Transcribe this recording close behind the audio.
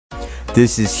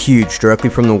This is huge. Directly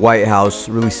from the White House,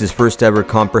 releases first ever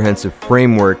comprehensive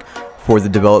framework for the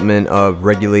development of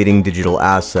regulating digital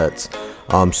assets.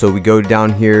 So we go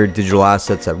down here, digital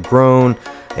assets have grown,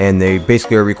 and they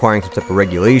basically are requiring some type of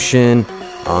regulation.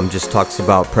 Just talks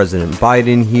about President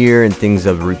Biden here and things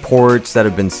of reports that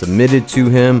have been submitted to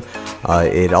him.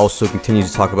 It also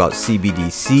continues to talk about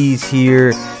CBDCs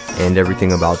here and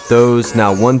everything about those.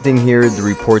 Now, one thing here, the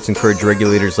reports encourage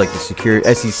regulators like the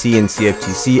SEC and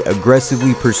CFTC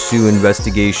aggressively pursue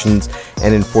investigations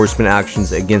and enforcement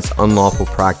actions against unlawful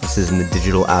practices in the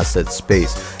digital asset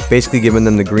space, basically giving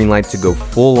them the green light to go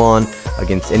full on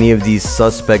against any of these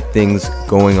suspect things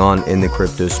going on in the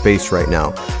crypto space right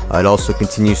now. It also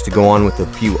continues to go on with a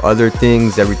few other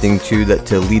things, everything to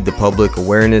lead the public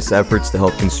awareness efforts to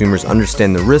help consumers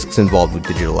understand the risks involved with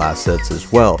digital assets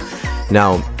as well.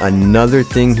 Now, another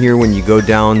thing here, when you go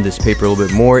down this paper a little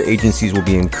bit more, agencies will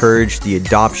be encouraged the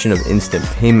adoption of instant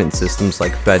payment systems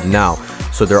like FedNow.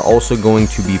 So they're also going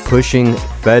to be pushing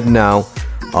FedNow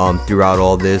throughout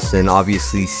all this, and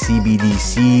obviously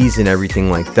CBDCs and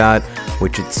everything like that,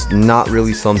 which it's not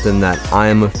really something that I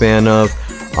am a fan of.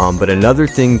 But another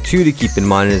thing too to keep in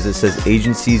mind is it says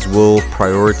agencies will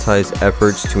prioritize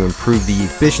efforts to improve the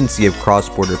efficiency of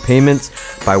cross-border payments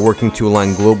by working to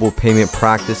align global payment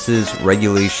practices,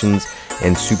 regulations,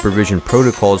 and supervision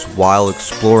protocols while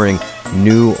exploring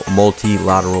new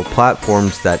multilateral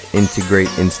platforms that integrate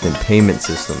instant payment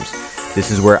systems.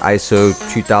 This is where ISO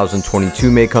 2022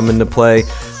 may come into play.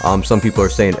 Some people are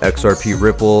saying XRP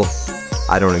Ripple.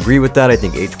 I don't agree with that. I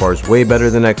think Hbar is way better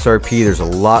than XRP. There's a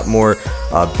lot more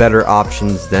better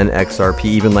options than XRP,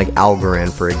 even like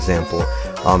Algorand, for example.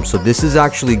 So this is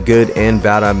actually good and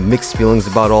bad. I have mixed feelings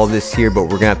about all this here, but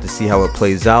we're gonna have to see how it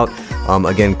plays out.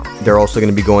 Again, they're also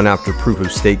gonna be going after proof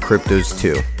of stake cryptos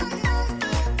too.